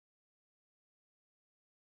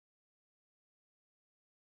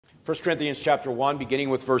1 Corinthians chapter 1,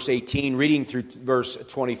 beginning with verse 18, reading through verse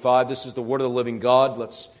 25. This is the word of the living God.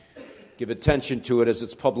 Let's give attention to it as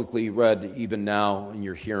it's publicly read even now in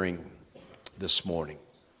your hearing this morning.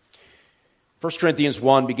 1 Corinthians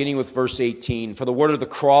 1, beginning with verse 18. For the word of the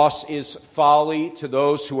cross is folly to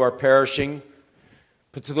those who are perishing,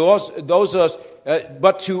 but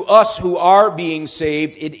to us who are being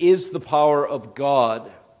saved, it is the power of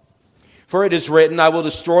God. For it is written, I will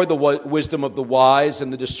destroy the wisdom of the wise,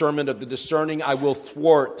 and the discernment of the discerning I will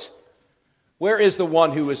thwart. Where is the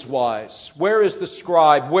one who is wise? Where is the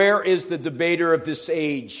scribe? Where is the debater of this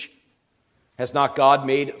age? Has not God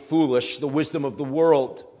made foolish the wisdom of the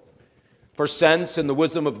world? For since in the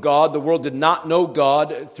wisdom of God the world did not know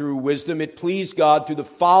God through wisdom, it pleased God through the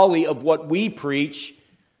folly of what we preach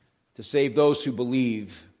to save those who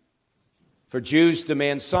believe. For Jews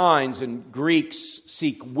demand signs and Greeks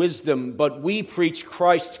seek wisdom, but we preach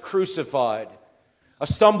Christ crucified, a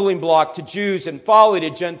stumbling block to Jews and folly to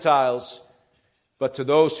Gentiles. But to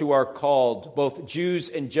those who are called, both Jews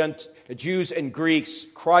and Greeks,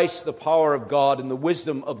 Christ the power of God and the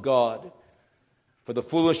wisdom of God. For the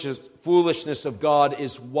foolishness of God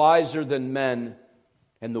is wiser than men,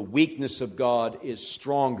 and the weakness of God is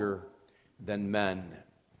stronger than men.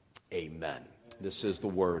 Amen. This is the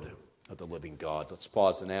word of the living God. Let's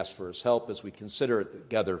pause and ask for his help as we consider it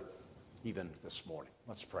together even this morning.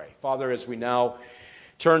 Let's pray. Father, as we now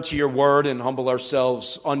turn to your word and humble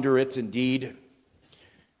ourselves under it indeed,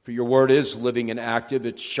 for your word is living and active,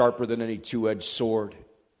 it's sharper than any two-edged sword.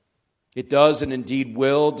 It does and indeed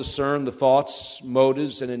will discern the thoughts,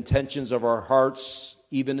 motives, and intentions of our hearts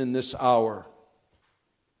even in this hour.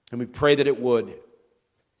 And we pray that it would.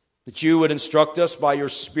 That you would instruct us by your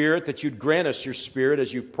Spirit, that you'd grant us your Spirit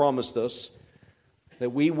as you've promised us,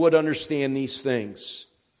 that we would understand these things,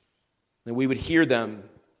 that we would hear them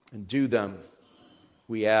and do them.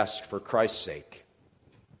 We ask for Christ's sake.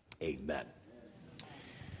 Amen.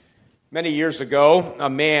 Many years ago, a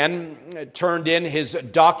man turned in his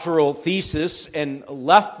doctoral thesis and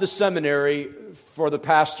left the seminary for the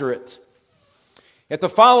pastorate. At the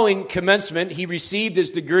following commencement, he received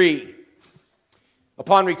his degree.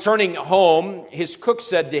 Upon returning home, his cook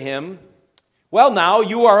said to him, "Well, now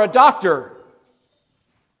you are a doctor."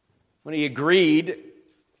 When he agreed,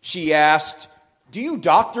 she asked, "Do you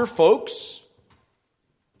doctor folks?"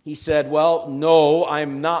 He said, "Well, no,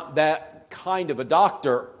 I'm not that kind of a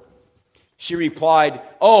doctor." She replied,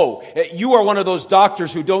 "Oh, you are one of those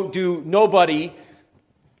doctors who don't do nobody,"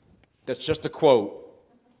 that's just a quote,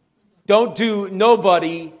 "don't do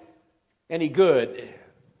nobody any good."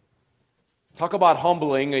 Talk about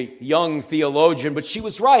humbling a young theologian, but she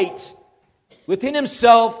was right. Within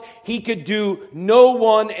himself, he could do no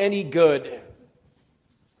one any good.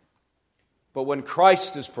 But when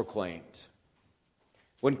Christ is proclaimed,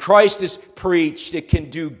 when Christ is preached, it can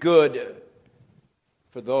do good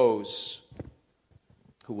for those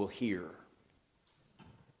who will hear.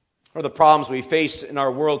 One of the problems we face in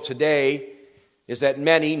our world today is that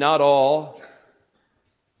many, not all,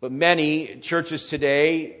 but many churches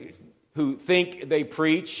today who think they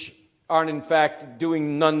preach aren't in fact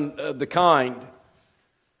doing none of the kind.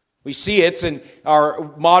 We see it in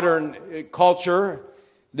our modern culture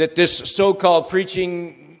that this so-called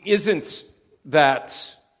preaching isn't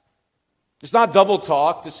that. It's not double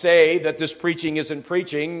talk to say that this preaching isn't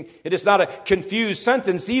preaching. It is not a confused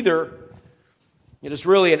sentence either. It is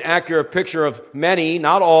really an accurate picture of many,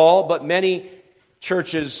 not all, but many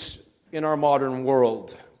churches in our modern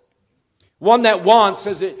world. One that wants,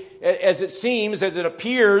 as it seems, as it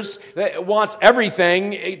appears, that it wants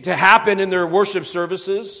everything to happen in their worship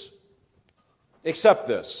services, except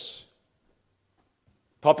this.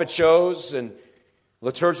 Puppet shows and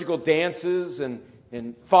liturgical dances and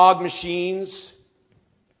fog machines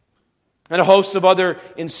and a host of other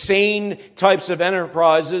insane types of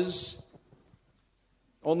enterprises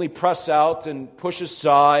only press out and push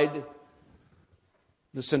aside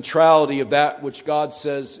the centrality of that which God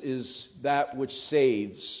says is that which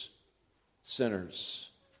saves sinners.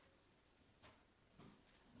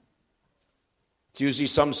 It's usually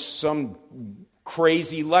some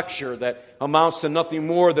crazy lecture that amounts to nothing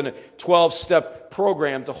more than a 12-step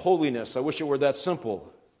program to holiness. I wish it were that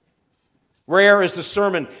simple. Rare is the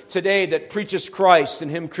sermon today that preaches Christ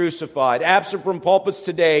and Him crucified. Absent from pulpits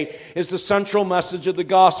today is the central message of the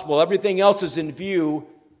gospel. Everything else is in view,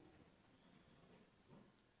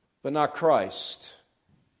 but not Christ.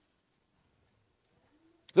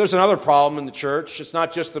 There's another problem in the church. It's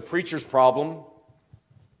not just the preacher's problem,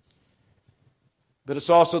 but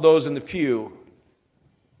it's also those in the pew,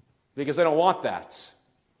 because they don't want that,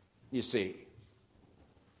 you see.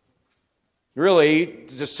 Really,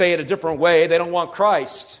 to say it a different way, they don't want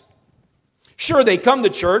Christ. Sure, they come to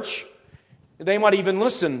church. They might even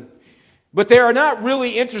listen. But they are not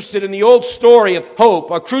really interested in the old story of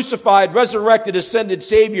hope, a crucified, resurrected, ascended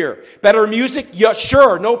Savior. Better music? Yeah,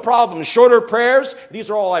 sure, no problem. Shorter prayers? These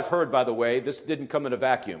are all I've heard, by the way. This didn't come in a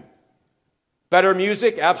vacuum. Better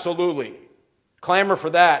music? Absolutely. Clamor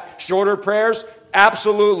for that. Shorter prayers?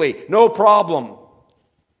 Absolutely. No problem.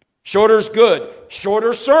 Shorter's good.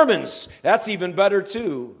 Shorter sermons? That's even better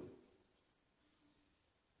too.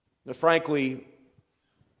 But frankly,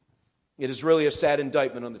 it is really a sad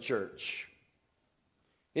indictment on the church.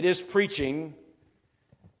 It is preaching,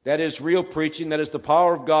 that is real preaching, that is the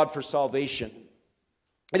power of God for salvation.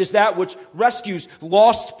 It is that which rescues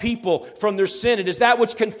lost people from their sin. It is that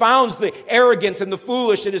which confounds the arrogant and the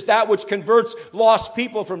foolish. It is that which converts lost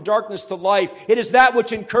people from darkness to life. It is that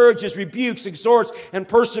which encourages, rebukes, exhorts, and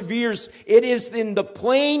perseveres. It is in the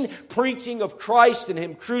plain preaching of Christ and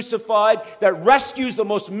Him crucified that rescues the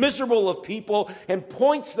most miserable of people and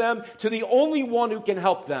points them to the only one who can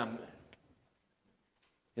help them.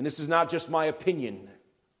 And this is not just my opinion.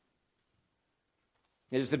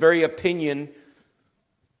 It is the very opinion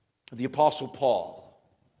of the Apostle Paul.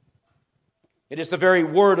 It is the very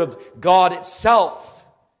word of God itself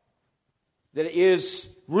that is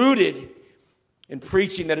rooted in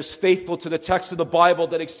preaching that is faithful to the text of the Bible,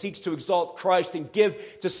 that seeks to exalt Christ and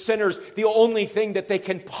give to sinners the only thing that they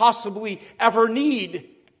can possibly ever need.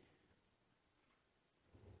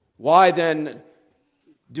 Why then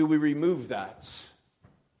do we remove that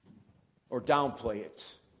or downplay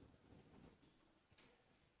it?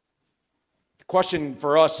 Question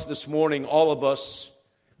for us this morning, all of us,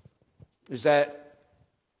 is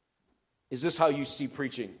this how you see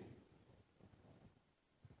preaching?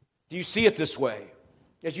 Do you see it this way?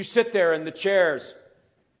 As you sit there in the chairs,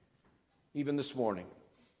 even this morning.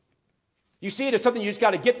 You see it as something you just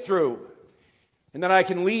got to get through, and then I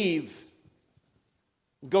can leave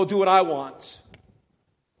and go do what I want.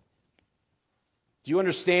 Do you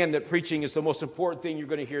understand that preaching is the most important thing you're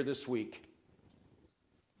going to hear this week?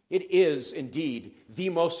 It is indeed the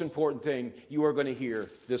most important thing you are going to hear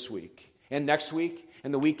this week, and next week,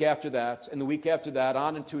 and the week after that, and the week after that,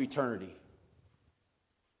 on into eternity.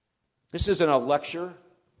 This isn't a lecture.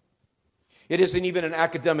 It isn't even an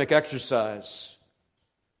academic exercise.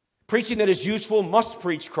 Preaching that is useful must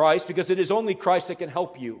preach Christ, because it is only Christ that can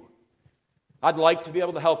help you. I'd like to be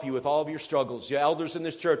able to help you with all of your struggles. Your elders in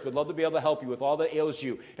this church would love to be able to help you with all that ails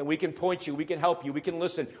you. And we can point you, we can help you, we can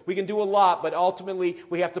listen. We can do a lot, but ultimately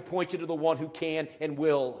we have to point you to the one who can and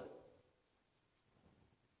will.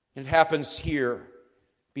 It happens here,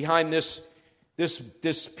 behind this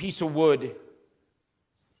piece of wood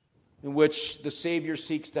in which the Savior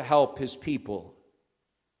seeks to help His people.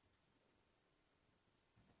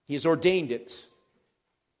 He has ordained it.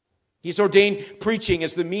 He's ordained preaching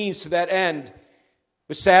as the means to that end.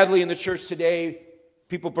 But sadly, in the church today,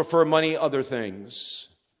 people prefer many other things.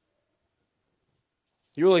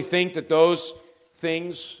 Do you really think that those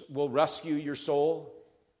things will rescue your soul?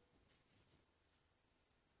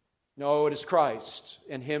 No, it is Christ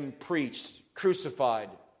and Him preached, crucified,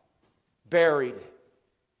 buried,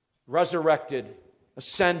 resurrected,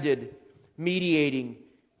 ascended, mediating,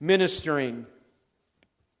 ministering,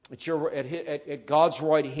 at God's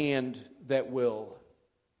right hand that will.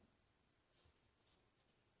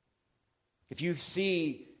 If you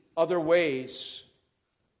see other ways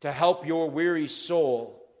to help your weary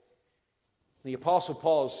soul, the Apostle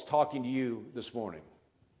Paul is talking to you this morning.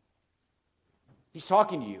 He's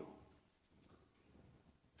talking to you.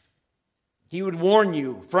 He would warn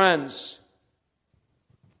you, friends,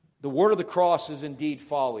 the word of the cross is indeed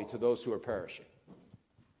folly to those who are perishing.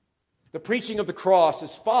 The preaching of the cross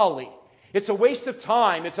is folly. It's a waste of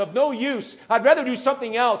time. It's of no use. I'd rather do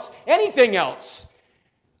something else, anything else.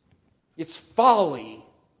 It's folly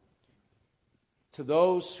to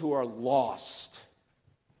those who are lost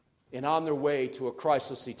and on their way to a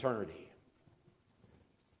Christless eternity.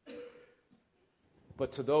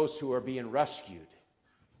 But to those who are being rescued,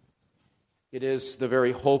 it is the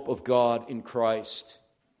very hope of God in Christ.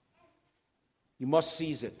 You must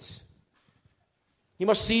seize it. You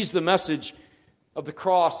must seize the message of the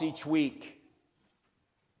cross each week.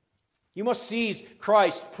 You must seize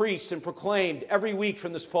Christ preached and proclaimed every week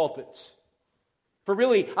from this pulpit. For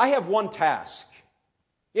really, I have one task.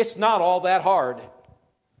 It's not all that hard,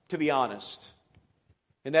 to be honest.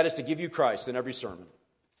 And that is to give you Christ in every sermon.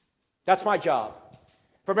 That's my job.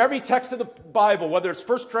 From every text of the Bible, whether it's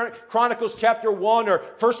 1 Chronicles chapter 1 or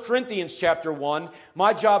 1 Corinthians chapter 1,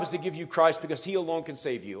 my job is to give you Christ because He alone can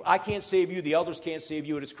save you. I can't save you. The elders can't save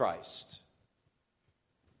you. It is Christ.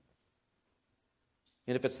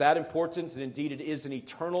 And if it's that important, and indeed it is an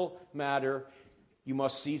eternal matter, you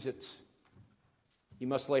must seize it. You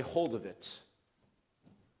must lay hold of it.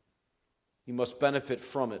 You must benefit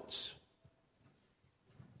from it.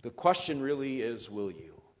 The question really is, will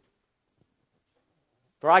you?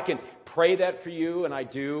 For I can pray that for you, and I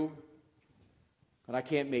do, and I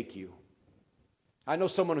can't make you. I know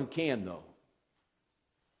someone who can, though.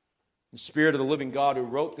 The Spirit of the living God who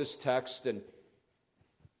wrote this text and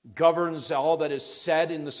governs all that is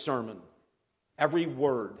said in the sermon, every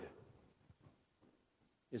word,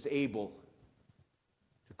 is able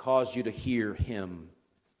to cause you to hear Him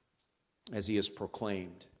as He is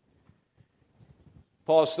proclaimed.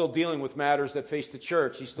 Paul is still dealing with matters that face the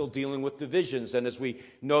church. He's still dealing with divisions. And as we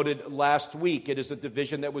noted last week, it is a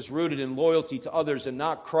division that was rooted in loyalty to others and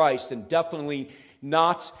not Christ, and definitely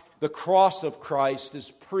not the cross of Christ as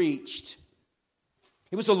preached.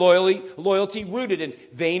 It was a loyalty rooted in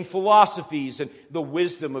vain philosophies and the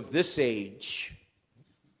wisdom of this age.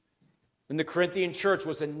 And the Corinthian church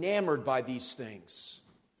was enamored by these things.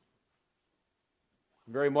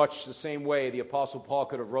 Very much the same way the Apostle Paul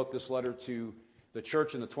could have wrote this letter to the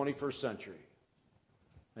church in the 21st century.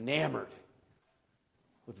 Enamored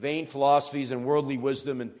with vain philosophies and worldly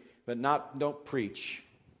wisdom, but don't preach.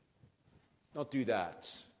 Don't do that.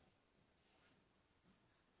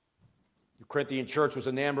 The Corinthian church was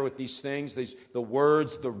enamored with these things, the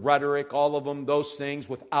words, the rhetoric, all of them, those things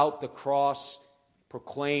without the cross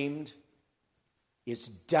proclaimed is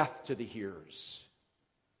death to the hearers.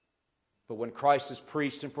 But when Christ is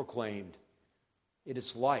preached and proclaimed, it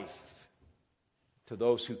is life to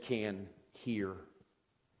those who can hear.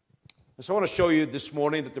 And so I want to show you this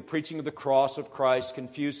morning that the preaching of the cross of Christ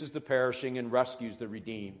confuses the perishing and rescues the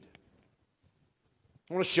redeemed.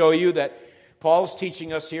 I want to show you that Paul is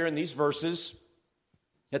teaching us here in these verses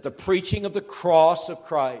that the preaching of the cross of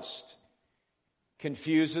Christ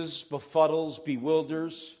confuses, befuddles,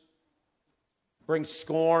 bewilders, brings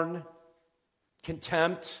scorn,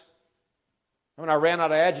 contempt. I ran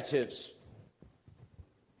out of adjectives.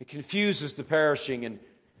 It confuses the perishing and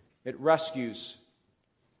it rescues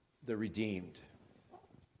the redeemed.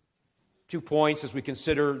 2 points as we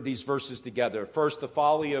consider these verses together. First, the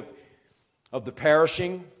folly of the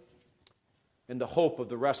perishing and the hope of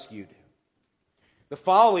the rescued. The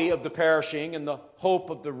folly of the perishing and the hope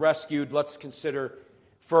of the rescued. Let's consider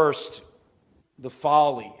first the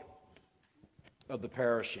folly of the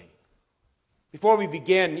perishing. Before we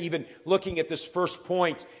begin even looking at this first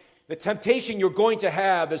point, the temptation you're going to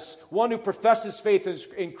have as one who professes faith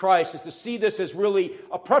in Christ is to see this as really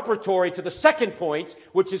a preparatory to the second point,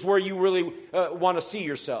 which is where you really want to see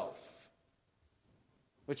yourself.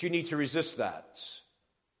 But you need to resist that.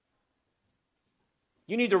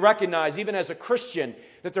 You need to recognize, even as a Christian,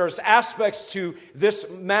 that there's aspects to this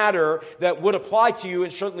matter that would apply to you,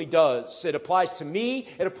 and certainly does. It applies to me,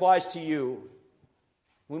 it applies to you.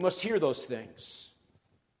 We must hear those things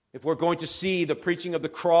if we're going to see the preaching of the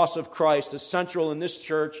cross of Christ as central in this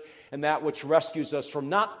church and that which rescues us from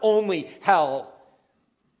not only hell,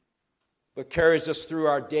 but carries us through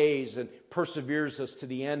our days and perseveres us to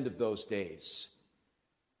the end of those days.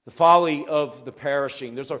 The folly of the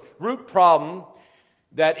perishing. There's a root problem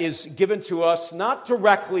that is given to us not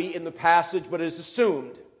directly in the passage, but is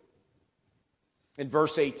assumed in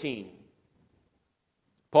verse 18.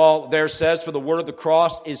 Paul there says, "For the word of the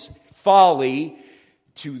cross is folly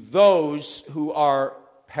to those who are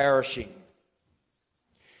perishing."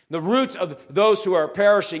 The root of those who are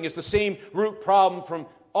perishing is the same root problem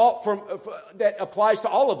that applies to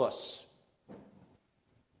all of us.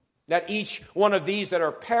 That each one of these that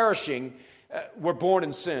are perishing were born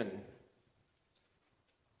in sin.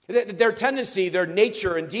 Their tendency, their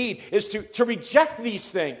nature indeed, is to reject these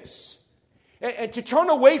things. And to turn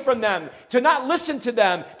away from them, to not listen to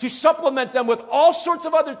them, to supplement them with all sorts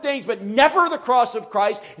of other things, but never the cross of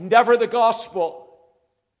Christ, never the gospel.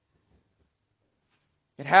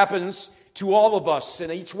 It happens to all of us,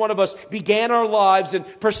 and each one of us began our lives in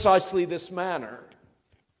precisely this manner.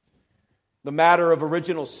 The matter of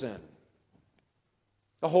original sin.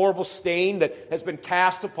 The horrible stain that has been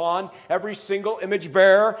cast upon every single image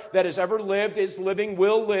bearer that has ever lived, is living,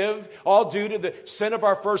 will live, all due to the sin of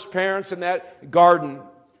our first parents in that garden.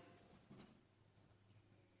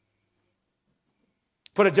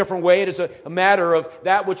 Put a different way, it is a matter of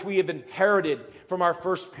that which we have inherited from our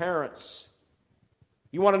first parents.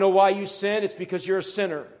 You want to know why you sin? It's because you're a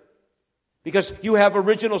sinner. Because you have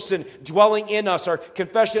original sin dwelling in us. Our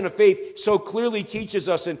confession of faith so clearly teaches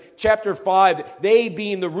us in chapter 5, they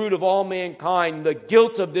being the root of all mankind, the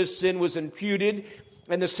guilt of this sin was imputed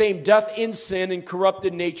And the same death in sin and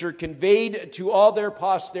corrupted nature conveyed to all their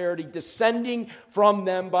posterity, descending from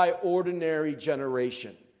them by ordinary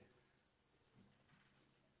generation.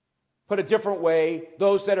 Put a different way,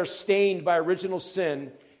 those that are stained by original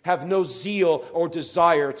sin have no zeal or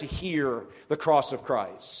desire to hear the cross of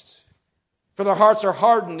Christ. For their hearts are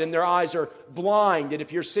hardened and their eyes are blind. And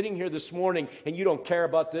if you're sitting here this morning and you don't care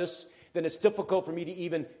about this, then it's difficult for me to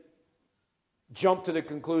even jump to the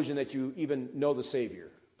conclusion that you even know the Savior.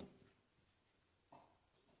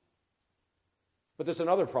 But there's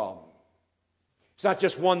another problem. It's not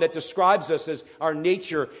just one that describes us as our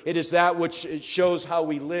nature. It is that which shows how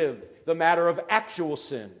we live, the matter of actual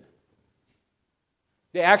sin.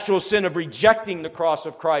 The actual sin of rejecting the cross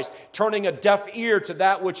of Christ, turning a deaf ear to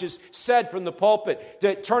that which is said from the pulpit,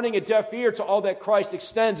 turning a deaf ear to all that Christ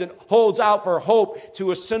extends and holds out for hope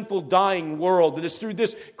to a sinful, dying world. It is through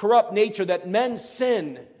this corrupt nature that men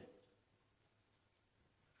sin.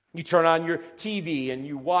 You turn on your TV and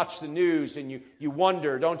you watch the news and you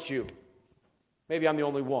wonder, don't you? Maybe I'm the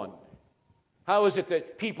only one. How is it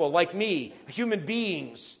that people like me, human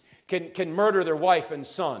beings, can murder their wife and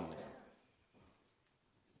son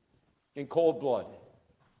in cold blood?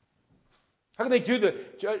 How can they do the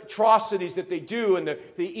atrocities that they do and the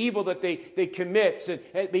evil that they commit?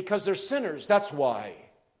 And because they're sinners, that's why.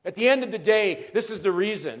 At the end of the day, this is the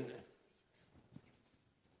reason.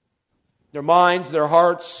 Their minds, their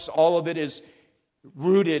hearts, all of it is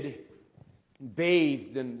rooted,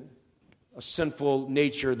 bathed in a sinful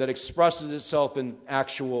nature that expresses itself in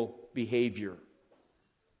actual behavior.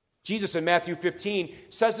 Jesus in Matthew 15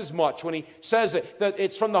 says as much when he says that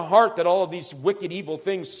it's from the heart that all of these wicked, evil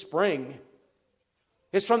things spring.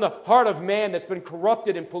 It's from the heart of man that's been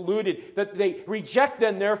corrupted and polluted that they reject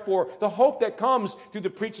then, therefore, the hope that comes through the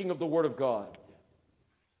preaching of the Word of God.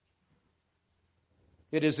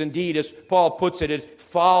 It is indeed, as Paul puts it, it's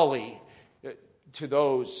folly to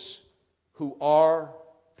those who are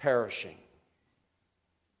perishing.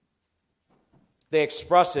 They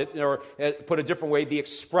express it, or put a different way, the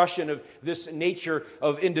expression of this nature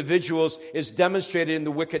of individuals is demonstrated in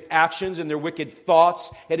the wicked actions and their wicked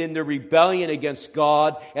thoughts and in their rebellion against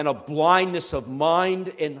God and a blindness of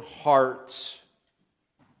mind and heart.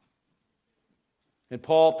 And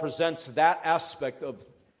Paul presents that aspect of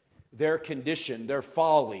their condition, their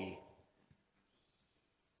folly,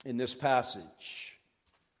 in this passage.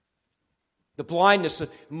 The blindness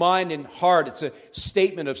of mind and heart, it's a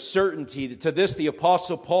statement of certainty. To this, the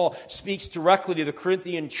Apostle Paul speaks directly to the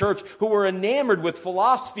Corinthian church who were enamored with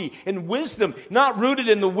philosophy and wisdom, not rooted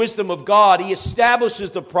in the wisdom of God. He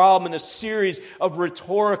establishes the problem in a series of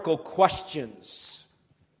rhetorical questions.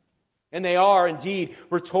 And they are indeed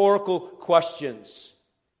rhetorical questions.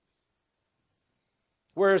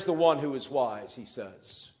 Where is the one who is wise, he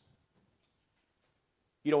says.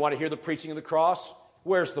 You don't want to hear the preaching of the cross?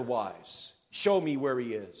 Where's the wise? Show me where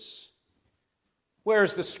he is.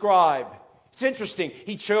 Where's the scribe? It's interesting.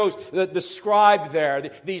 He chose the scribe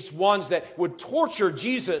there, these ones that would torture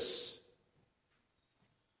Jesus.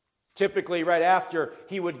 Typically, right after,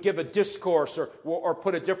 he would give a discourse or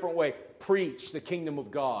put a different way, preach the kingdom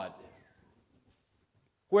of God.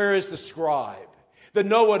 Where is the scribe? The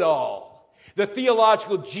know-it-all, the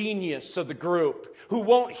theological genius of the group who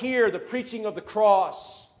won't hear the preaching of the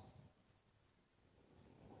cross.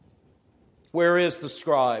 Where is the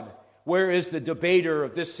scribe? Where is the debater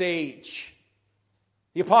of this age?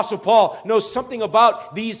 The Apostle Paul knows something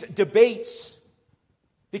about these debates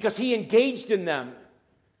because he engaged in them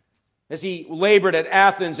as he labored at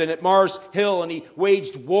Athens and at Mars Hill, and he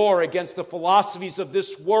waged war against the philosophies of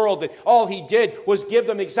this world. And all he did was give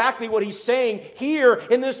them exactly what he's saying here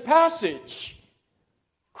in this passage.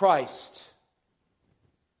 Christ.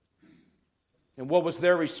 And what was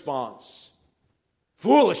their response?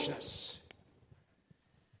 Foolishness.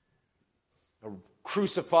 A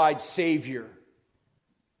crucified Savior.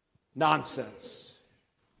 Nonsense.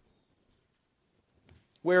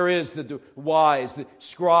 Where is the wise, the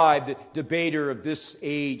scribe, the debater of this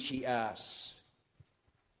age, he asks.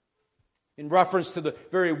 In reference to the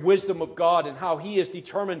very wisdom of God and how he is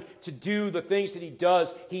determined to do the things that he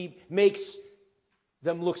does, he makes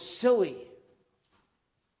them look silly.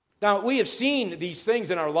 Now, we have seen these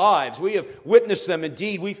things in our lives. We have witnessed them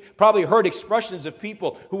indeed. We've probably heard expressions of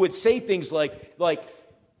people who would say things like,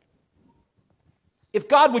 if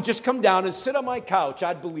God would just come down and sit on my couch,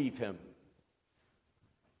 I'd believe him.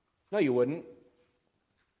 No, you wouldn't.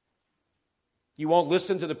 You won't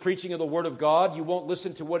listen to the preaching of the Word of God. You won't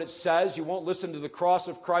listen to what it says. You won't listen to the cross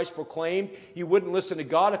of Christ proclaimed. You wouldn't listen to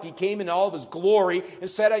God if he came in all of his glory and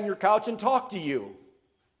sat on your couch and talked to you.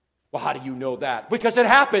 Well, how do you know that? Because it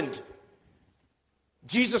happened.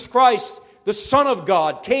 Jesus Christ, the Son of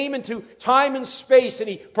God, came into time and space, and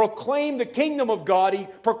he proclaimed the kingdom of God. He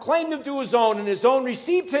proclaimed him to his own, and his own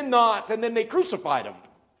received him not, and then they crucified him.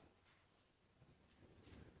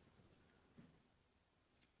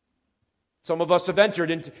 Some of us have entered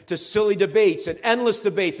into silly debates and endless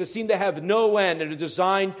debates that seem to have no end and are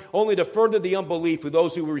designed only to further the unbelief of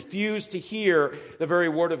those who refuse to hear the very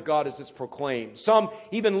word of God as it's proclaimed. Some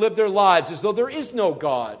even live their lives as though there is no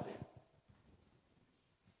God.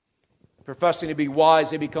 Professing to be wise,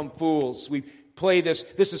 they become fools. We play this.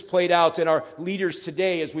 This is played out in our leaders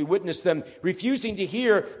today as we witness them refusing to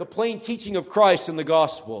hear the plain teaching of Christ in the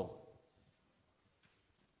gospel.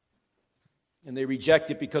 And they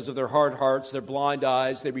reject it because of their hard hearts, their blind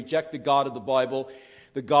eyes. They reject the God of the Bible,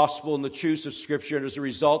 the gospel, and the truths of Scripture. And as a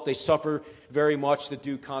result, they suffer very much the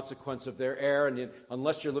due consequence of their error. And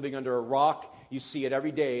unless you're living under a rock, you see it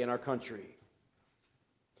every day in our country.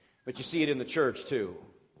 But you see it in the church too.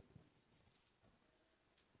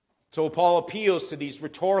 So Paul appeals to these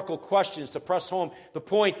rhetorical questions to press home the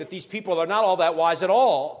point that these people are not all that wise at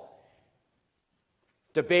all.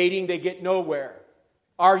 Debating, they get nowhere.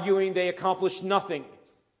 Arguing, they accomplish nothing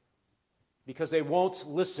because they won't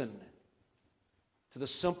listen to the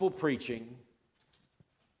simple preaching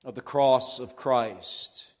of the cross of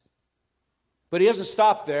Christ. But he doesn't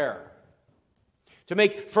stop there. To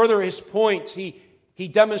make further his point, he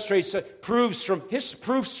demonstrates proofs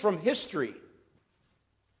from history.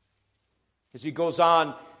 As he goes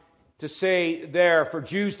on to say there, for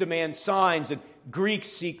Jews demand signs and Greeks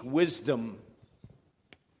seek wisdom.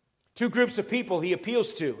 Two groups of people he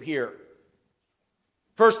appeals to here.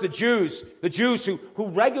 First, the Jews who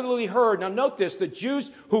regularly heard, now note this, the Jews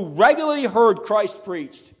who regularly heard Christ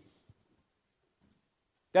preached.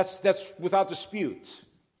 That's without dispute.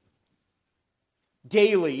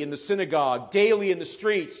 Daily in the synagogue, daily in the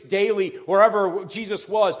streets, daily wherever Jesus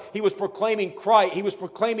was, he was proclaiming Christ. He was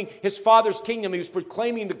proclaiming his Father's kingdom. He was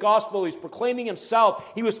proclaiming the gospel. He was proclaiming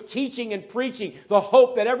himself. He was teaching and preaching the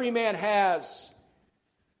hope that every man has.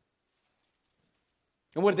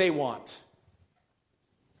 And what do they want?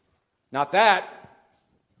 Not that.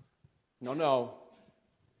 No.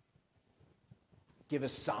 Give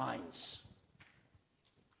us signs.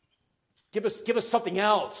 Give us something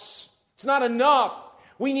else. It's not enough.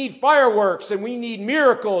 We need fireworks and we need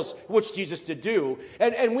miracles, which Jesus did do.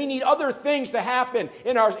 And we need other things to happen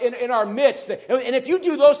in our midst. And if you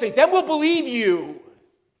do those things, then we'll believe you.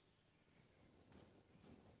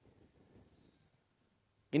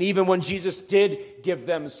 And even when Jesus did give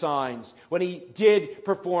them signs, when he did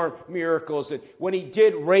perform miracles, and when he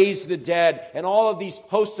did raise the dead, and all of these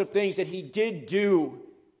hosts of things that he did do,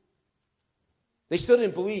 they still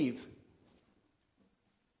didn't believe.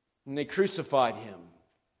 And they crucified him.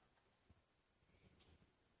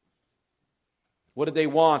 What did they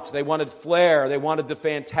want? They wanted flair. They wanted the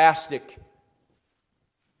fantastic. Have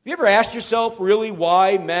you ever asked yourself really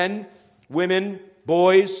why men, women,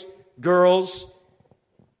 boys, girls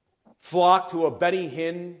flock to a Benny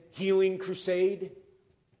Hinn healing crusade?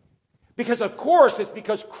 Because of course it's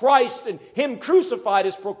because Christ and him crucified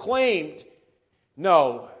is proclaimed.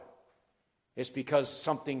 No, it's because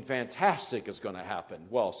something fantastic is going to happen.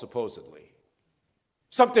 Well, supposedly.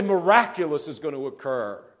 Something miraculous is going to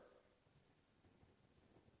occur.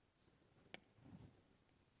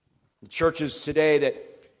 The churches today that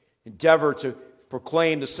endeavor to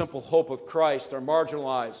proclaim the simple hope of Christ are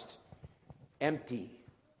marginalized, empty.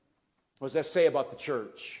 What does that say about the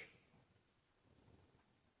church?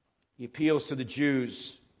 He appeals to the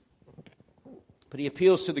Jews, but he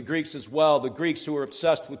appeals to the Greeks as well, the Greeks who are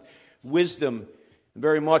obsessed with wisdom,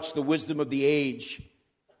 very much the wisdom of the age.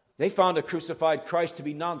 They found a crucified Christ to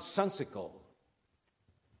be nonsensical.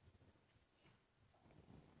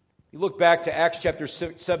 You look back to Acts chapter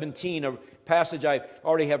 17, a passage I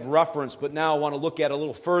already have referenced, but now I want to look at a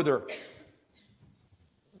little further,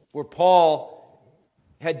 where Paul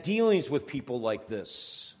had dealings with people like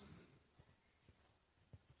this.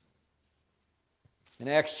 In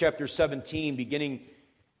Acts chapter 17, beginning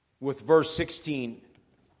with verse 16,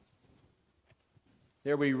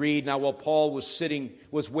 there we read, now while Paul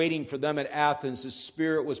was waiting for them at Athens, his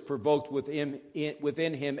spirit was provoked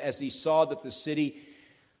within him as he saw that the city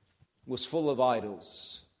was full of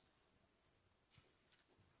idols.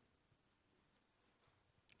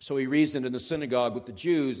 So he reasoned in the synagogue with the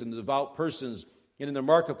Jews and the devout persons, and in the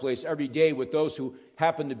marketplace every day with those who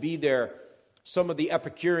happened to be there. Some of the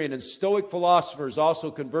Epicurean and Stoic philosophers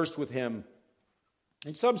also conversed with him.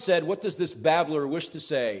 And some said, what does this babbler wish to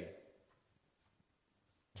say?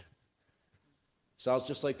 Sounds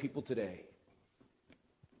just like people today.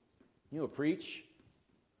 Preach?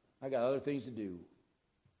 I got other things to do.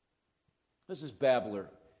 What does this babbler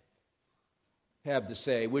have to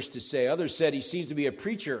say, wish to say? Others said he seems to be a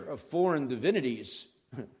preacher of foreign divinities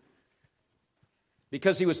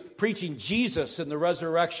because he was preaching Jesus and the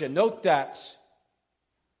resurrection. Note that.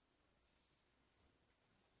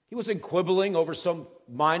 He wasn't quibbling over some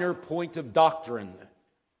minor point of doctrine.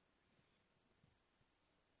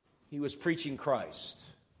 He was preaching Christ.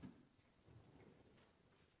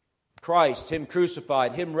 Christ, Him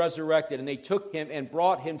crucified, Him resurrected, and they took Him and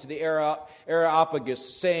brought Him to the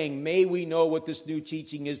Areopagus, saying, "May we know what this new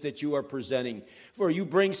teaching is that you are presenting, for you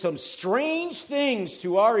bring some strange things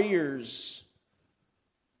to our ears.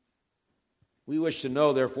 We wish to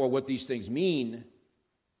know, therefore, what these things mean."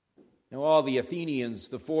 Now all the Athenians,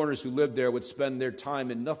 the foreigners who lived there, would spend their time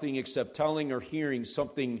in nothing except telling or hearing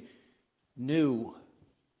something new.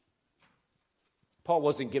 Paul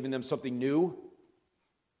wasn't giving them something new.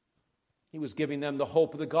 He was giving them the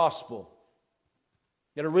hope of the gospel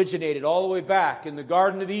that originated all the way back in the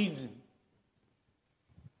Garden of Eden.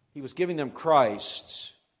 He was giving them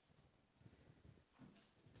Christ.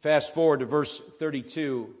 Fast forward to verse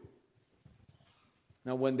 32.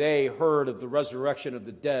 Now when they heard of the resurrection of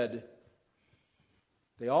the dead,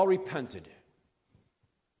 they all repented,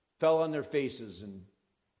 fell on their faces and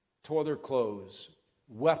tore their clothes,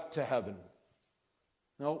 wept to heaven.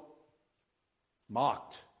 No,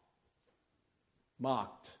 mocked.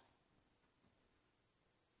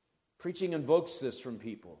 Preaching invokes this from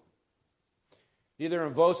people. It either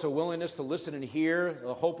invokes a willingness to listen and hear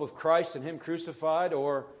the hope of Christ and Him crucified,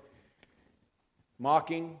 or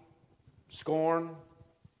mocking, scorn,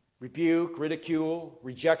 rebuke, ridicule,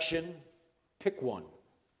 rejection. Pick one.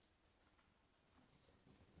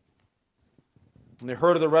 When they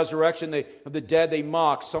heard of the resurrection of the dead, they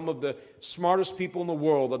mocked. Some of the smartest people in the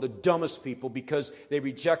world are the dumbest people because they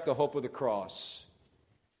reject the hope of the cross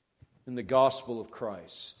and the gospel of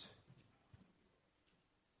Christ.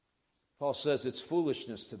 Paul says it's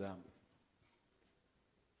foolishness to them.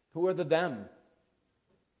 Who are the them?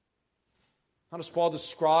 How does Paul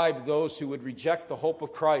describe those who would reject the hope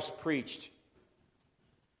of Christ preached?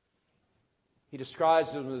 He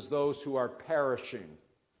describes them as those who are perishing.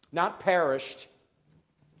 Not perished,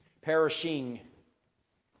 perishing.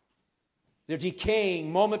 They're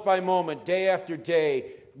decaying moment by moment, day after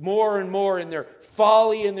day, more and more in their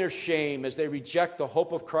folly and their shame as they reject the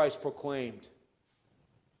hope of Christ proclaimed.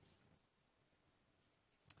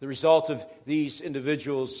 The result of these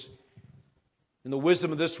individuals and the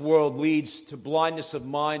wisdom of this world leads to blindness of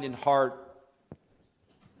mind and heart.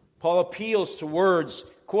 Paul appeals to words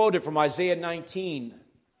quoted from Isaiah 19.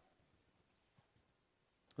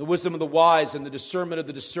 The wisdom of the wise and the discernment of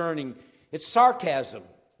the discerning. It's sarcasm.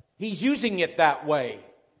 He's using it that way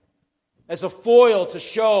as a foil to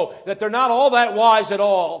show that they're not all that wise at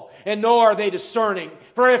all, and nor are they discerning.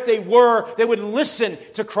 For if they were, they would listen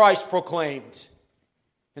to Christ proclaimed,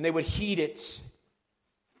 and they would heed it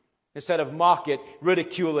instead of mock it,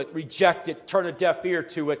 ridicule it, reject it, turn a deaf ear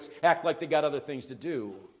to it, act like they got other things to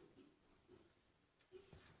do.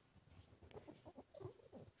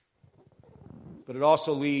 But it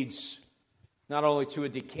also leads not only to a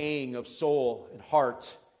decaying of soul and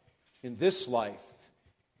heart in this life,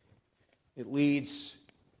 it leads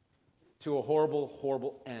to a horrible,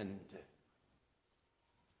 horrible end.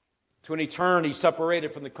 To an eternity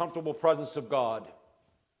separated from the comfortable presence of God.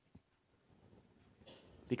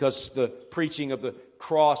 Because the preaching of the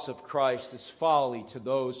cross of Christ is folly to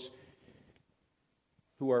those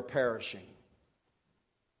who are perishing.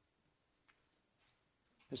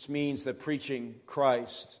 This means that preaching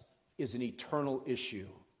Christ is an eternal issue.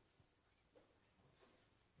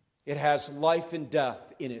 It has life and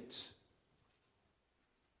death in it.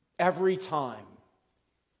 Every time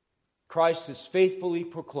Christ is faithfully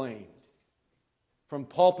proclaimed, from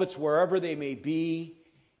pulpits wherever they may be,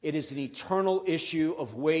 it is an eternal issue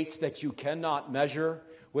of weight that you cannot measure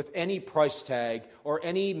with any price tag or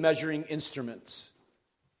any measuring instrument.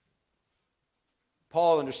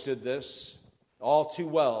 Paul understood this all too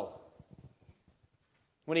well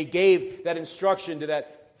when he gave that instruction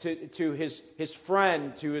to his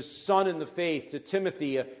friend, to his son in the faith, to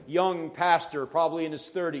Timothy, a young pastor, probably in his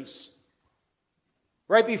 30s.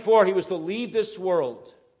 Right before he was to leave this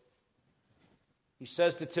world, he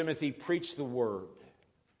says to Timothy, preach the word.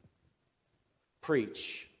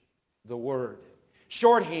 Preach the word.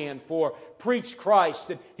 Shorthand for preach Christ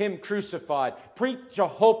and Him crucified. Preach the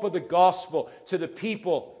hope of the gospel to the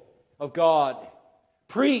people of God.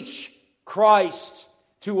 Preach Christ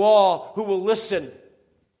to all who will listen.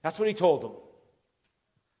 That's what he told them.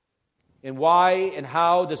 And why and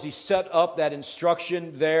how does he set up that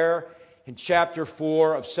instruction there in chapter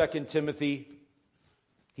 4 of 2 Timothy?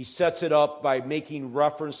 he sets it up by making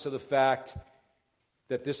reference to the fact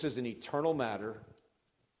that this is an eternal matter,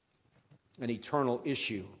 an eternal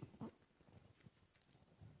issue.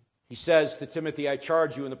 He says to Timothy, I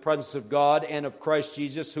charge you in the presence of God and of Christ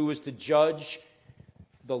Jesus, who is to judge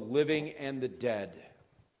the living and the dead.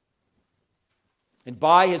 And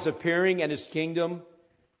by his appearing and his kingdom,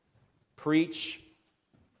 preach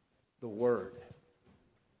the word.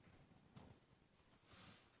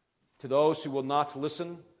 To those who will not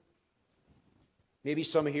listen, maybe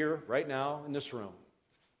some here right now in this room,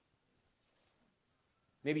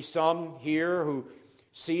 maybe some here who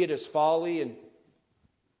see it as folly and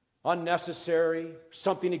unnecessary,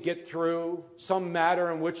 something to get through, some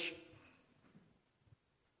matter in which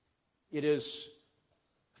it is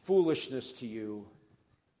foolishness to you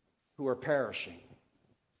who are perishing.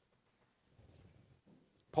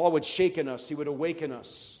 Paul would shaken us, he would awaken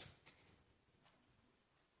us.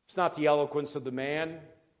 It's not the eloquence of the man.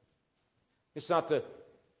 It's not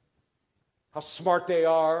how smart they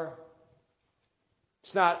are.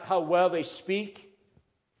 It's not how well they speak.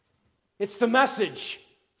 It's the message.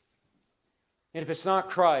 And if it's not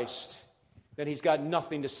Christ, then he's got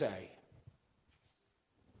nothing to say.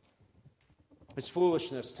 It's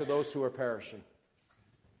foolishness to those who are perishing.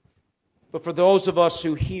 But for those of us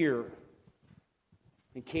who hear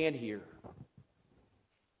and can hear,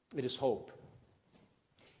 it is hope.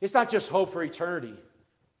 It's not just hope for eternity.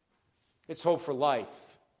 It's hope for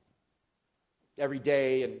life. Every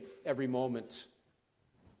day and every moment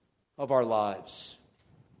of our lives.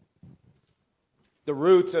 The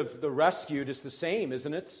root of the rescued is the same,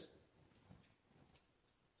 isn't it?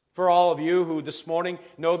 For all of you who this morning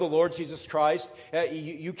know the Lord Jesus Christ,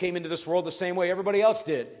 you came into this world the same way everybody else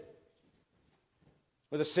did.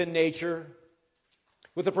 With a sin nature,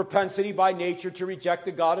 with a propensity by nature to reject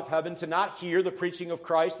the God of heaven, to not hear the preaching of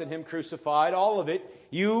Christ and Him crucified, all of it,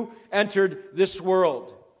 you entered this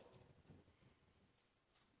world.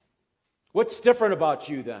 What's different about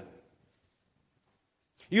you then?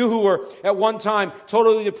 You who were at one time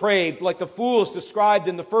totally depraved, like the fools described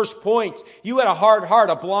in the first point. You had a hard heart,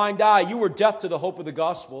 a blind eye. You were deaf to the hope of the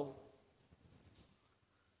gospel.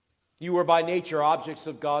 You were by nature objects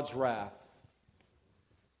of God's wrath.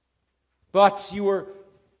 But you were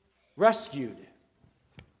rescued,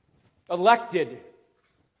 elected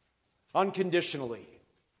unconditionally.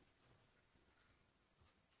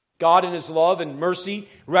 God in His love and mercy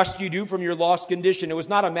rescued you from your lost condition. It was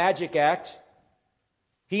not a magic act.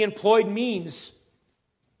 He employed means.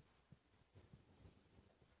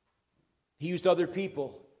 He used other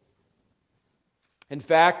people. In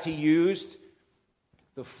fact, He used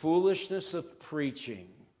the foolishness of preaching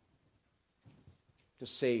to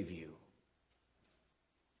save you.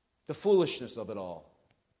 The foolishness of it all.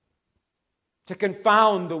 To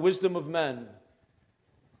confound the wisdom of men.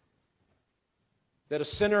 That a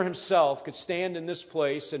sinner himself could stand in this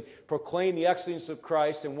place and proclaim the excellence of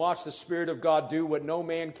Christ and watch the Spirit of God do what no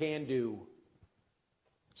man can do.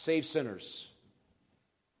 Save sinners.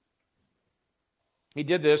 He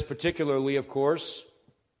did this particularly, of course,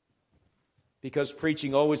 because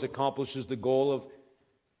preaching always accomplishes the goal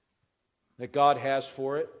that God has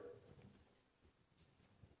for it.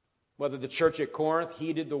 Whether the church at Corinth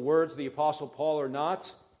heeded the words of the Apostle Paul or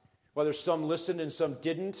not, whether some listened and some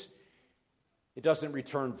didn't, it doesn't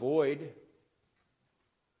return void.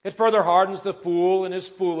 It further hardens the fool in his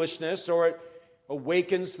foolishness, or it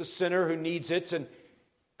awakens the sinner who needs it and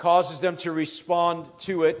causes them to respond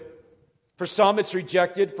to it. For some, it's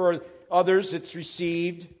rejected. For others, it's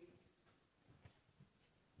received.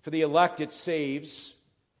 For the elect, it saves.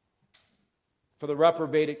 For the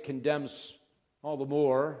reprobate, it condemns all the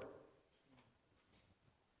more.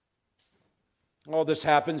 All this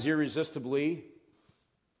happens irresistibly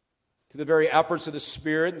through the very efforts of the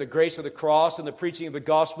Spirit, and the grace of the cross and the preaching of the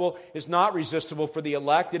gospel is not resistible for the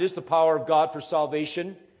elect. It is the power of God for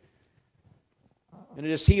salvation. And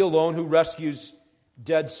it is He alone who rescues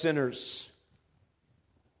dead sinners.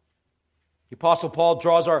 The Apostle Paul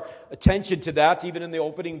draws our attention to that even in the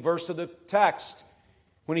opening verse of the text,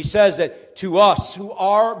 when he says that to us who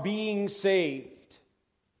are being saved.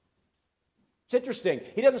 It's interesting.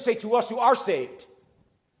 He doesn't say to us who are saved.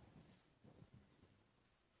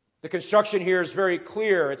 The construction here is very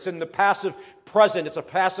clear. It's in the passive present. It's a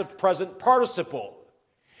passive present participle.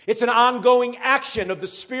 It's an ongoing action of the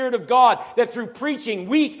Spirit of God that through preaching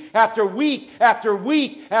week after week after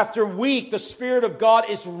week after week, the Spirit of God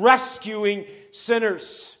is rescuing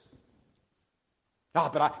sinners.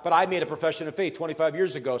 But I made a profession of faith 25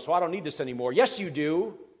 years ago, so I don't need this anymore. Yes, you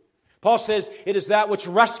do. Paul says it is that which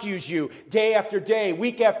rescues you day after day,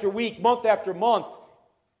 week after week, month after month.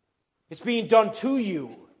 It's being done to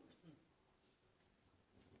you.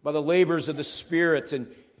 by the labors of the Spirit, and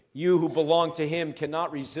you who belong to Him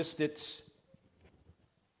cannot resist it.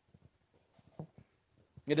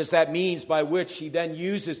 It is that means by which He then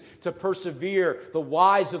uses to persevere the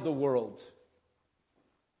wise of the world,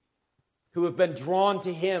 who have been drawn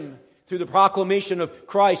to Him through the proclamation of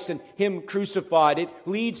Christ and Him crucified. It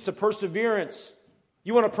leads to perseverance.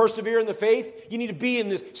 You want to persevere in the faith? You need to be in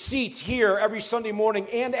the seats here every Sunday morning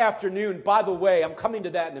and afternoon. By the way, I'm coming to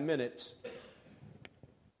that in a minute.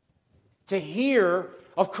 To hear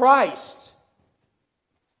of Christ.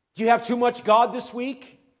 Do you have too much God this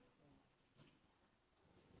week?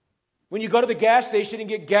 When you go to the gas station and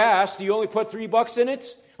get gas, do you only put $3 in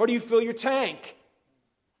it? Or do you fill your tank?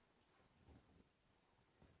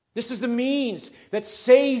 This is the means that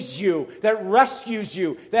saves you, that rescues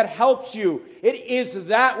you, that helps you. It is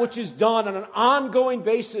that which is done on an ongoing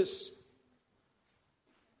basis.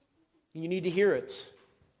 You need to hear it.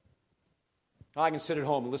 I can sit at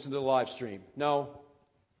home and listen to the live stream. No.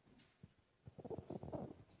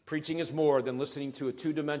 Preaching is more than listening to a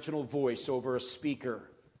two-dimensional voice over a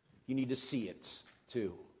speaker. You need to see it,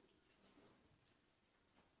 too.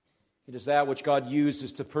 It is that which God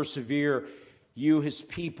uses to persevere you, His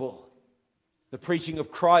people. The preaching of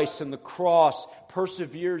Christ and the cross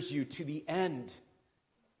perseveres you to the end.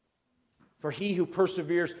 For he who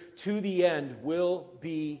perseveres to the end will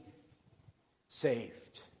be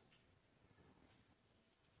saved.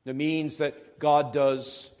 The means that God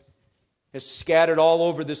does is scattered all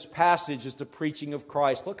over this passage is the preaching of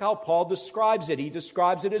Christ. Look how Paul describes it. He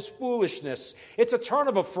describes it as foolishness. It's a turn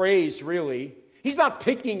of a phrase, really. He's not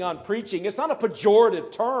picking on preaching. It's not a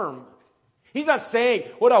pejorative term. He's not saying,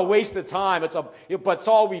 what a waste of time, but it's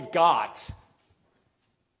all we've got.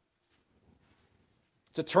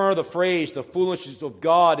 It's a turn of the phrase, the foolishness of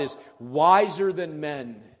God is wiser than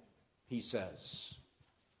men, he says.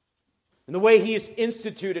 And the way he has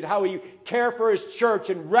instituted, how he care for his church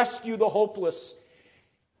and rescue the hopeless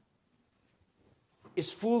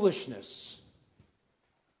is foolishness.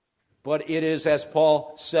 But it is, as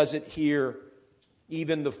Paul says it here,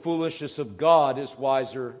 even the foolishness of God is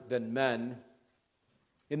wiser than men.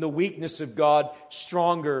 In the weakness of God,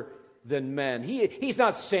 stronger than men. He's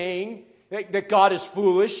not saying that God is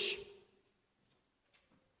foolish.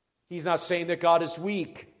 He's not saying that God is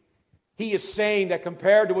weak. He is saying that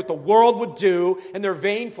compared to what the world would do and their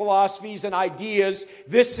vain philosophies and ideas,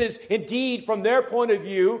 this is indeed, from their point of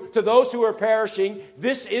view, to those who are perishing,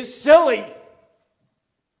 this is silly.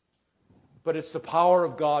 But it's the power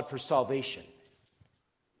of God for salvation.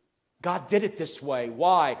 God did it this way.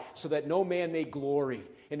 Why? So that no man may glory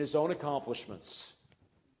in his own accomplishments.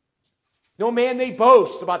 No man may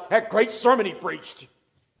boast about that great sermon he preached.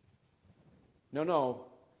 No.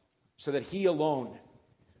 So that he alone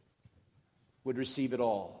would receive it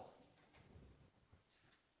all.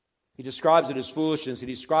 He describes it as foolishness. He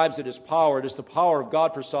describes it as power. It is the power of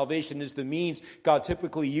God for salvation. It is the means God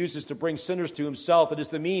typically uses to bring sinners to himself. It is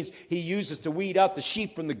the means he uses to weed out the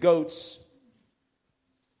sheep from the goats.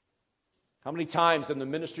 How many times in the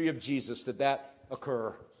ministry of Jesus did that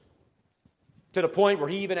occur? To the point where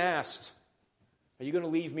he even asked, "Are you going to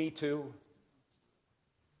leave me too?"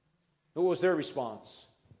 What was their response?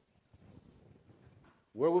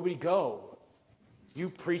 "Where would we go? You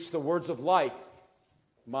preach the words of life."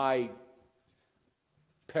 My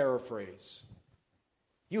paraphrase.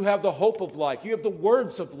 "You have the hope of life. You have the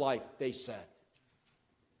words of life," they said.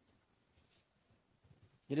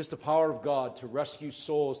 It is the power of God to rescue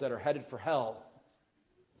souls that are headed for hell.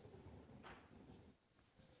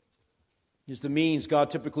 It is the means God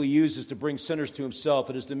typically uses to bring sinners to himself.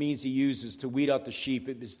 It is the means he uses to weed out the sheep.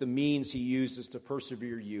 It is the means he uses to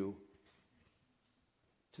persevere you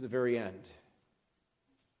to the very end.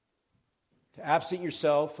 To absent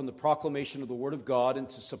yourself from the proclamation of the Word of God and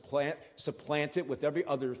to supplant it with every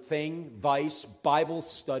other thing, vice, Bible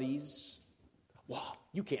studies. Wow,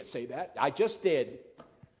 you can't say that. I just did.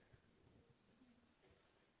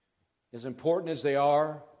 As important as they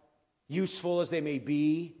are, useful as they may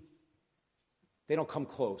be, they don't come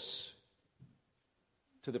close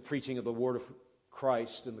to the preaching of the Word of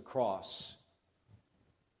Christ and the cross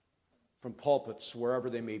from pulpits, wherever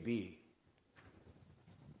they may be.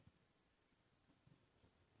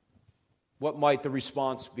 What might the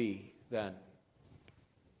response be, then,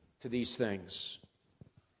 to these things?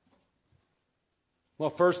 Well,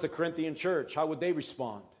 first, the Corinthian church, how would they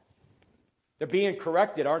respond? They're being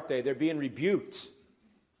corrected, aren't they? They're being rebuked.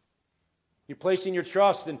 You're placing your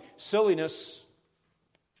trust in silliness.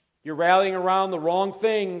 You're rallying around the wrong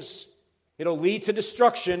things. It'll lead to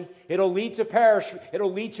destruction. It'll lead to perish.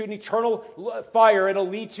 It'll lead to an eternal fire. It'll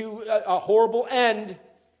lead to a horrible end.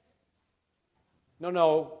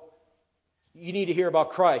 No. You need to hear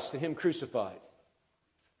about Christ and Him crucified.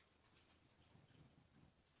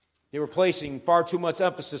 They were placing far too much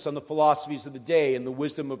emphasis on the philosophies of the day and the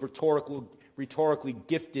wisdom of rhetorically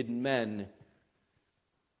gifted men.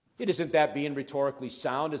 It isn't that being rhetorically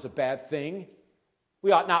sound is a bad thing.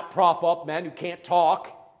 We ought not prop up men who can't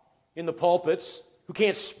talk in the pulpits, who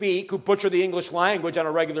can't speak, who butcher the English language on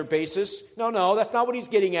a regular basis. No, that's not what he's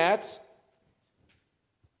getting at.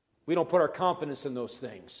 We don't put our confidence in those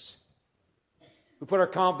things. We put our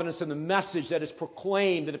confidence in the message that is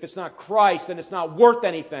proclaimed, and if it's not Christ, then it's not worth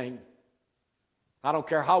anything. I don't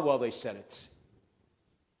care how well they said it.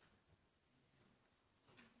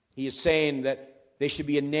 He is saying that they should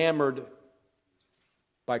be enamored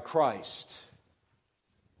by Christ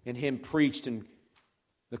and Him preached in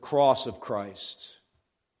the cross of Christ.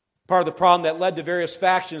 Part of the problem that led to various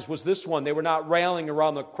factions was this one. They were not railing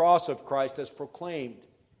around the cross of Christ as proclaimed.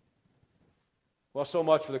 Well, so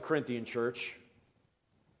much for the Corinthian church.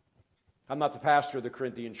 I'm not the pastor of the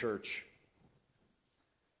Corinthian church,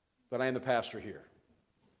 but I am the pastor here.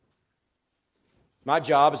 My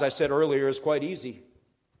job, as I said earlier, is quite easy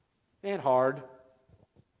and hard.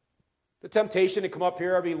 The temptation to come up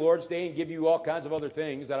here every Lord's Day and give you all kinds of other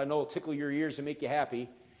things that I know will tickle your ears and make you happy,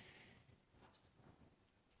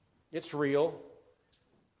 it's real.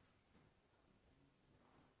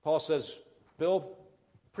 Paul says, Bill,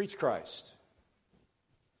 preach Christ.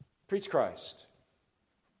 Preach Christ.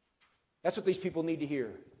 That's what these people need to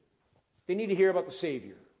hear. They need to hear about the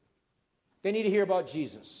Savior. They need to hear about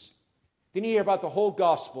Jesus. They need to hear about the whole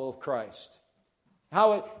gospel of Christ.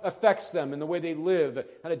 How it affects them in the way they live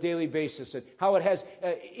on a daily basis, and how it has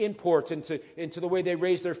imports into the way they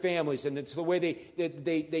raise their families, and into the way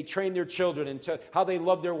they train their children, and to how they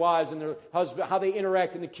love their wives and their husbands, how they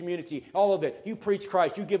interact in the community. All of it. You preach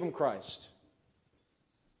Christ. You give them Christ.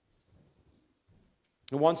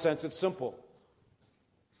 In one sense, it's simple.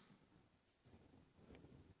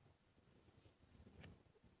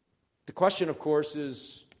 The question, of course,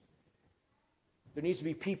 is there needs to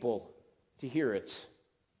be people to hear it.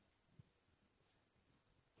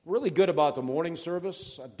 Really good about the morning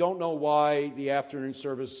service. I don't know why the afternoon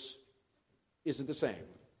service isn't the same.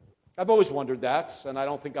 I've always wondered that, and I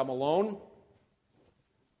don't think I'm alone.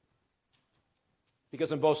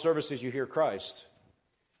 Because in both services you hear Christ.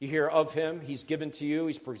 You hear of Him. He's given to you.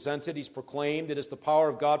 He's presented. He's proclaimed. It is the power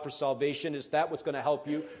of God for salvation. Is that what's going to help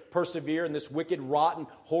you persevere in this wicked, rotten,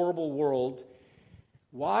 horrible world?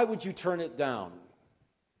 Why would you turn it down?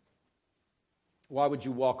 Why would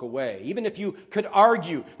you walk away? Even if you could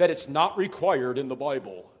argue that it's not required in the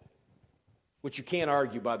Bible, which you can't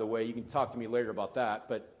argue, by the way. You can talk to me later about that.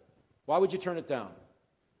 But why would you turn it down?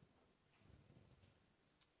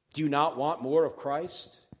 Do you not want more of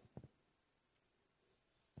Christ?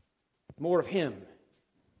 More of Him?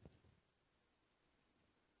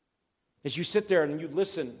 As you sit there and you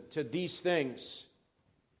listen to these things,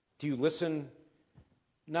 do you listen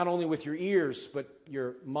not only with your ears, but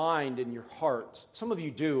your mind and your heart? Some of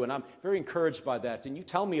you do, and I'm very encouraged by that. And you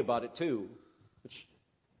tell me about it too, which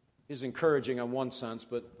is encouraging on one sense,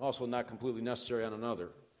 but also not completely necessary on another.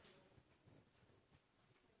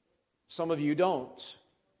 Some of you don't.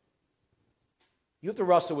 You have to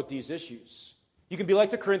wrestle with these issues. You can be like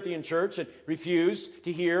the Corinthian church and refuse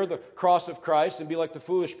to hear the cross of Christ and be like the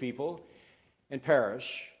foolish people and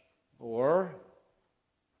perish. Or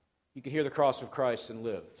you can hear the cross of Christ and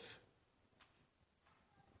live.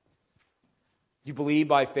 You believe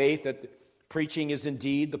by faith that preaching is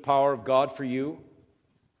indeed the power of God for you?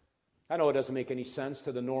 I know it doesn't make any sense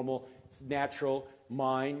to the normal, natural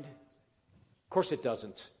mind. Of course it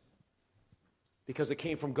doesn't. Because it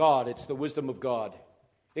came from God. It's the wisdom of God.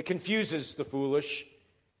 It confuses the foolish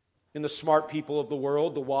and the smart people of the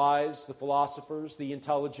world, the wise, the philosophers, the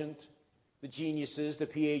intelligent, the geniuses, the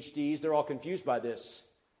PhDs. They're all confused by this.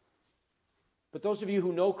 But those of you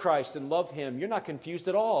who know Christ and love Him, you're not confused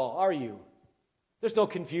at all, are you? There's no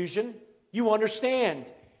confusion. You understand.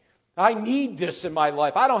 I need this in my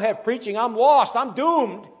life. I don't have preaching. I'm lost. I'm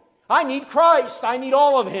doomed. I need Christ. I need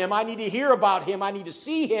all of Him. I need to hear about Him. I need to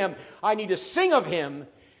see Him. I need to sing of Him.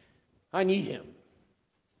 I need Him.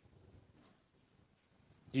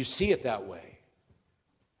 Do you see it that way?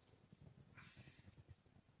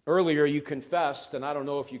 Earlier you confessed, and I don't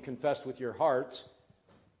know if you confessed with your heart,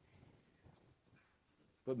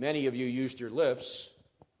 but many of you used your lips,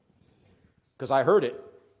 because I heard it.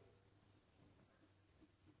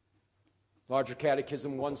 Larger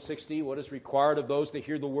Catechism 160, what is required of those that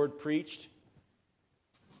hear the word preached?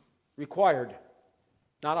 Required,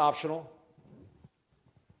 not optional.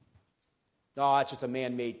 No, that's just a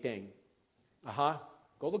man-made thing.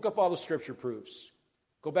 Go look up all the Scripture proofs.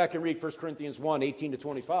 Go back and read 1 Corinthians 1, 18 to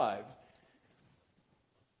 25.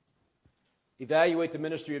 Evaluate the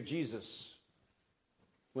ministry of Jesus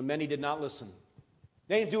when many did not listen.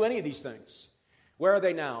 They didn't do any of these things. Where are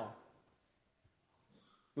they now?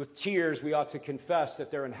 With tears, we ought to confess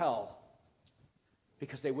that they're in hell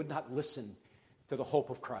because they would not listen to the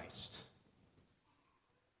hope of Christ.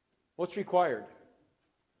 What's required?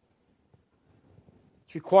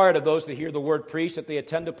 It's required of those that hear the word preached that they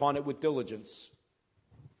attend upon it with diligence.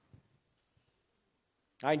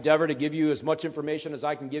 I endeavor to give you as much information as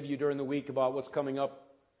I can give you during the week about what's coming up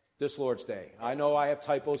this Lord's Day. I know I have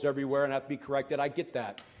typos everywhere and have to be corrected. I get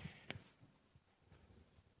that.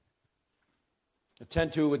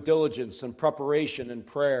 Attend to it with diligence and preparation and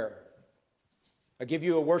prayer. I give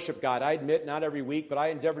you a worship guide. I admit, not every week, but I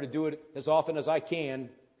endeavor to do it as often as I can.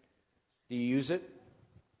 Do you use it?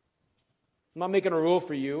 I'm not making a rule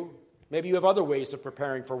for you. Maybe you have other ways of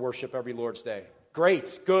preparing for worship every Lord's Day.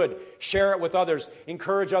 Great, good. Share it with others.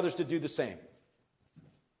 Encourage others to do the same.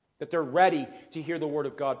 That they're ready to hear the word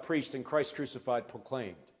of God preached and Christ crucified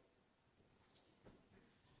proclaimed.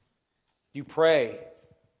 You pray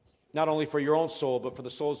not only for your own soul, but for the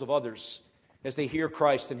souls of others as they hear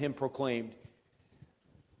Christ and Him proclaimed.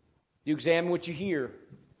 You examine what you hear.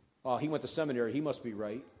 Oh, he went to seminary. He must be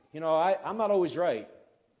right. You know, I'm not always right.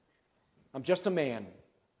 I'm just a man.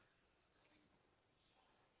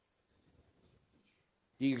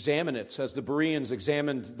 You examine it as the Bereans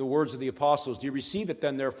examined the words of the apostles. Do you receive it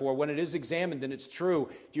then, therefore, when it is examined and it's true?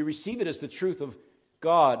 Do you receive it as the truth of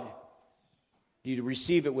God? Do you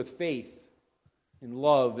receive it with faith and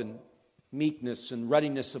love and meekness and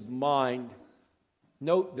readiness of mind?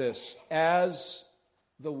 Note this, as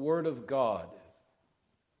the Word of God.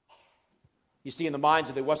 You see, in the minds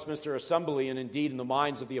of the Westminster Assembly, and indeed in the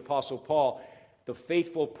minds of the Apostle Paul, the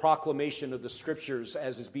faithful proclamation of the Scriptures,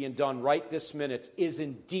 as is being done right this minute, is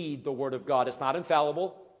indeed the Word of God. It's not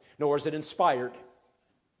infallible, nor is it inspired,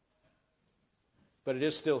 but it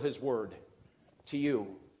is still His Word to you.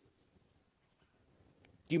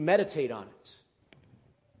 You meditate on it.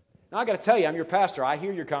 Now, I got to tell you, I'm your pastor. I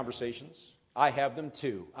hear your conversations. I have them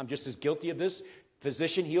too. I'm just as guilty of this.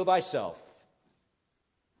 Physician, heal thyself.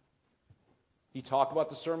 You talk about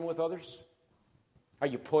the sermon with others? Are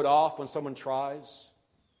you put off when someone tries?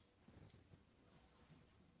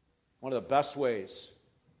 One of the best ways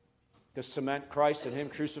to cement Christ and Him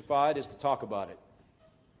crucified is to talk about it.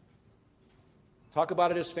 Talk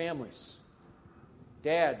about it as families.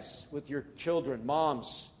 Dads with your children,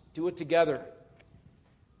 moms, do it together.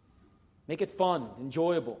 Make it fun,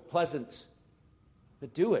 enjoyable, pleasant,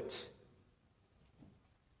 but do it.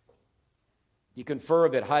 You confer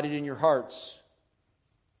of it, hide it in your hearts.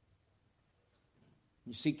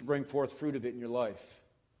 You seek to bring forth fruit of it in your life.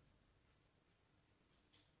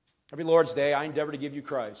 Every Lord's Day, I endeavor to give you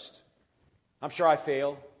Christ. I'm sure I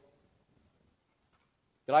fail.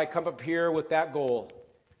 But I come up here with that goal,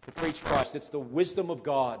 to preach Christ. It's the wisdom of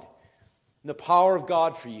God and the power of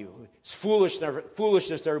God for you. It's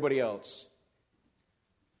foolishness to everybody else.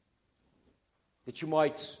 That you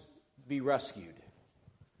might be rescued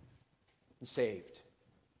and saved.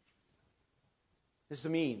 This is the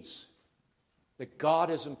means that God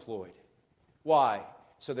has employed. Why?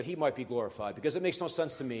 So that He might be glorified. Because it makes no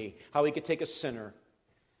sense to me how He could take a sinner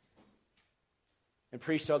and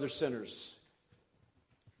preach to other sinners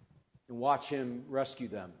and watch Him rescue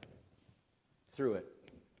them through it.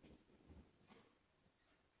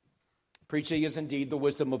 Preaching is indeed the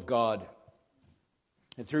wisdom of God.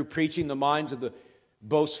 And through preaching, the minds of the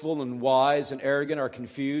boastful and wise and arrogant are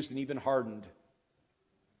confused and even hardened.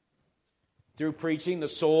 Through preaching, the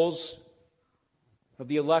souls of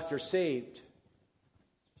the elect are saved,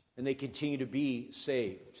 and they continue to be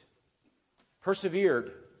saved.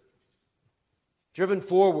 Persevered, driven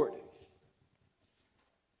forward.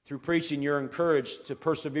 Through preaching, you're encouraged to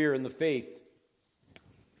persevere in the faith.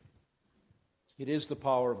 It is the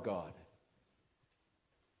power of God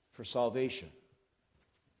for salvation.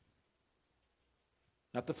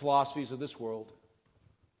 Not the philosophies of this world,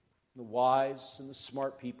 the wise and the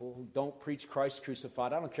smart people who don't preach Christ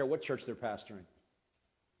crucified. I don't care what church they're pastoring.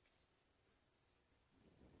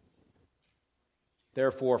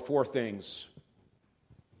 Therefore, 4 things.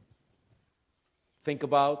 Think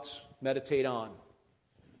about, meditate on.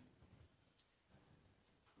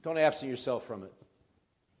 Don't absent yourself from it.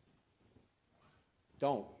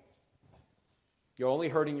 Don't. You're only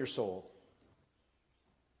hurting your soul.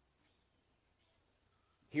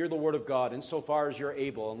 Hear the word of God insofar as you're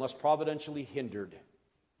able, unless providentially hindered.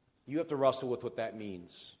 You have to wrestle with what that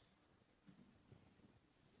means.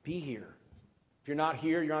 Be here. If you're not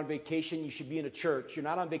here, you're on vacation, you should be in a church. You're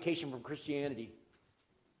not on vacation from Christianity.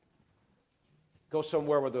 Go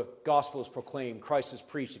somewhere where the gospel is proclaimed, Christ is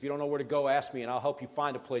preached. If you don't know where to go, ask me, and I'll help you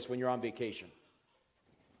find a place when you're on vacation.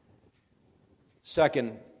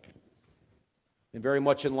 Second, and very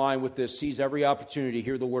much in line with this, seize every opportunity to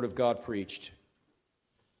hear the Word of God preached.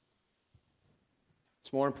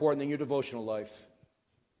 It's more important than your devotional life.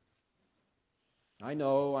 I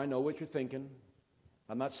know what you're thinking.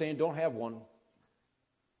 I'm not saying don't have one.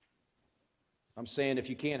 I'm saying if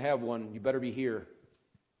you can't have one, you better be here.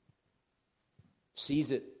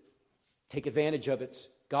 Seize it. Take advantage of it.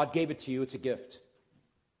 God gave it to you. It's a gift.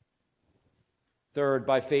 Third,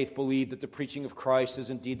 by faith, believe that the preaching of Christ is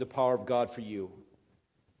indeed the power of God for you.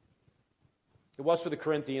 It was for the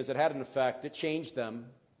Corinthians. It had an effect. It changed them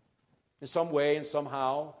in some way and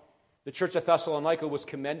somehow. The church at Thessalonica was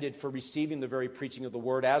commended for receiving the very preaching of the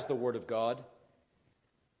Word as the Word of God.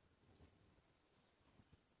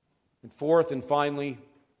 And fourth and finally,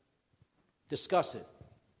 discuss it.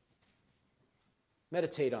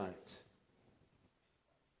 Meditate on it.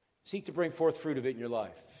 Seek to bring forth fruit of it in your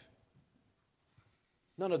life.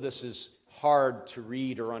 None of this is hard to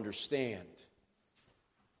read or understand.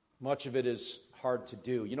 Much of it is hard to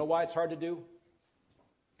do. You know why it's hard to do?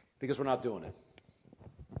 Because we're not doing it.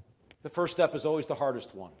 The first step is always the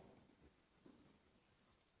hardest one.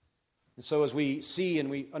 And so as we see and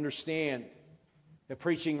we understand that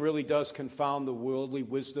preaching really does confound the worldly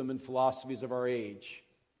wisdom and philosophies of our age,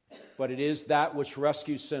 but it is that which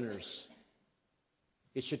rescues sinners.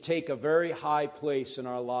 It should take a very high place in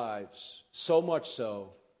our lives, so much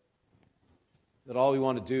so that all we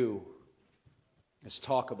want to do is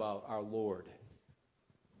talk about our Lord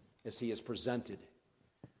as He is presented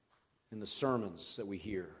in the sermons that we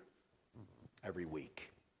hear every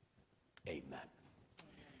week. Amen.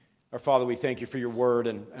 Our Father, we thank you for your word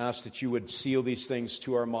and ask that you would seal these things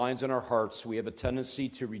to our minds and our hearts. We have a tendency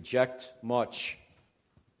to reject much.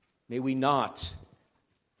 May we not.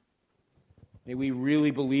 May we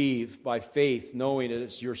really believe by faith, knowing it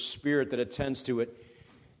is your Spirit that attends to it,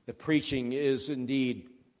 that preaching is indeed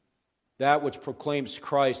that which proclaims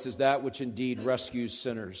Christ, is that which indeed rescues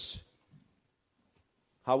sinners.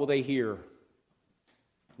 How will they hear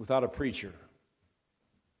without a preacher?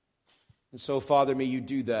 And so, Father, may you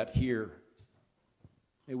do that here.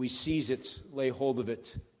 May we seize it, lay hold of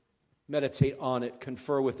it, meditate on it,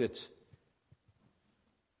 confer with it.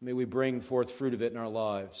 May we bring forth fruit of it in our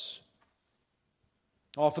lives.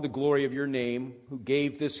 All for the glory of your name, who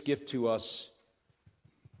gave this gift to us,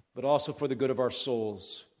 but also for the good of our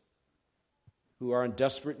souls, who are in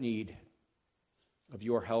desperate need of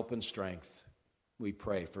your help and strength. We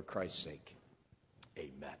pray for Christ's sake.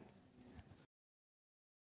 Amen.